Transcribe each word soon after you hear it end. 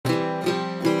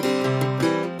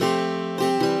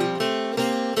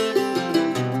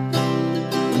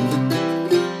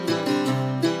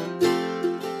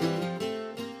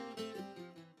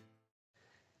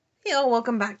Well,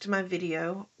 welcome back to my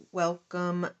video.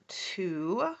 Welcome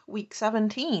to week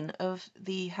 17 of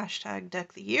the hashtag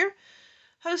Deck the Year,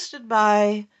 hosted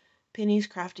by Penny's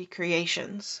Crafty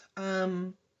Creations.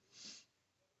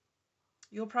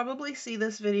 You'll probably see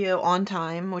this video on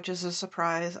time, which is a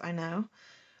surprise, I know.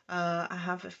 I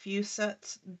have a few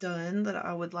sets done that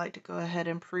I would like to go ahead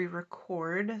and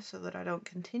pre-record so that I don't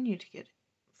continue to get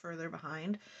further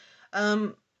behind.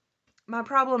 My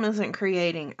problem isn't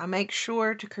creating. I make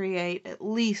sure to create at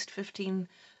least 15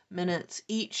 minutes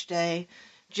each day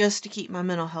just to keep my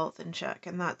mental health in check,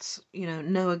 and that's,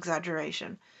 no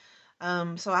exaggeration.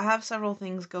 So I have several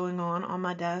things going on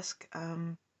my desk,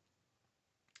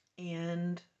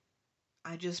 and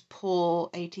I just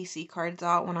pull ATC cards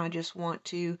out when I just want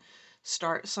to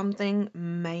start something,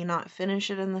 may not finish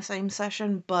it in the same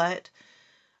session, but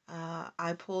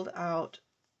I pulled out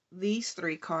these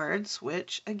 3 cards,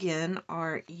 which again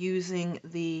are using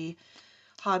the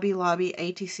Hobby Lobby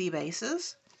ATC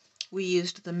bases. We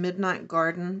used the Midnight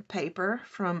Garden paper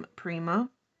from Prima,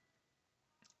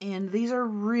 and these are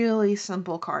really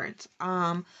simple cards.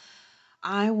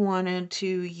 I wanted to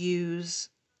use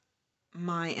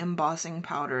my embossing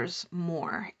powders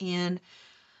more, and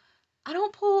I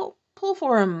don't pull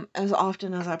for them as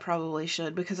often as I probably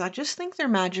should because I just think they're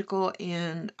magical,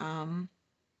 and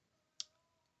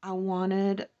I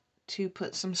wanted to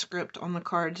put some script on the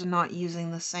cards, not using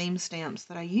the same stamps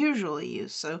that I usually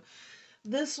use. So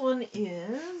this one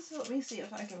is, let me see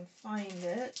if I can find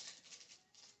it.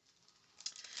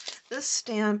 This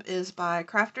stamp is by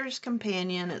Crafter's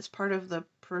Companion. It's part of the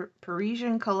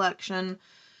Parisian collection,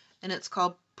 and it's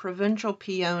called Provincial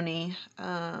Peony.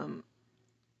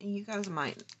 You guys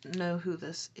might know who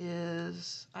this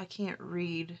is. I can't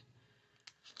read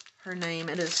her name.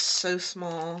 It is so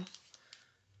small.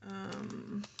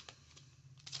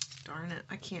 Darn it,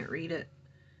 I can't read it.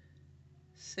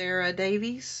 Sarah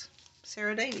Davies.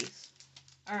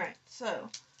 Alright, so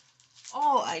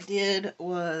all I did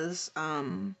was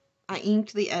I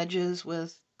inked the edges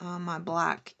with my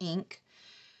black ink,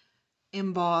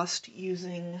 embossed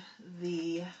using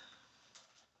the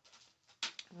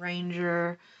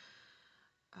Ranger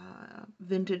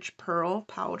Vintage Pearl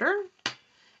powder,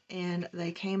 and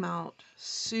they came out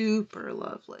super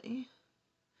lovely.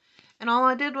 And all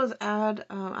I did was add,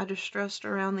 I distressed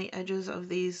around the edges of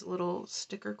these little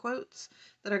sticker quotes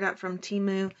that I got from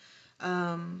Temu,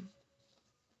 and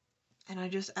I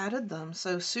just added them.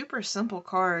 So super simple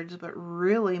cards, but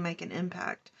really make an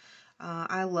impact.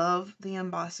 I love the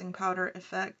embossing powder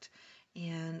effect,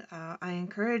 and I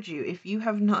encourage you, if you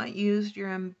have not used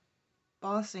your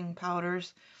embossing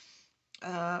powders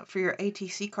for your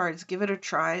ATC cards, give it a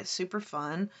try. It's super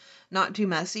fun. Not too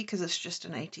messy because it's just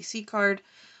an ATC card.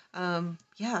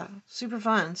 Yeah, super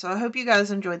fun. So I hope you guys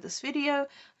enjoyed this video,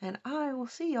 and I will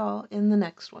see y'all in the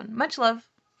next one. Much love!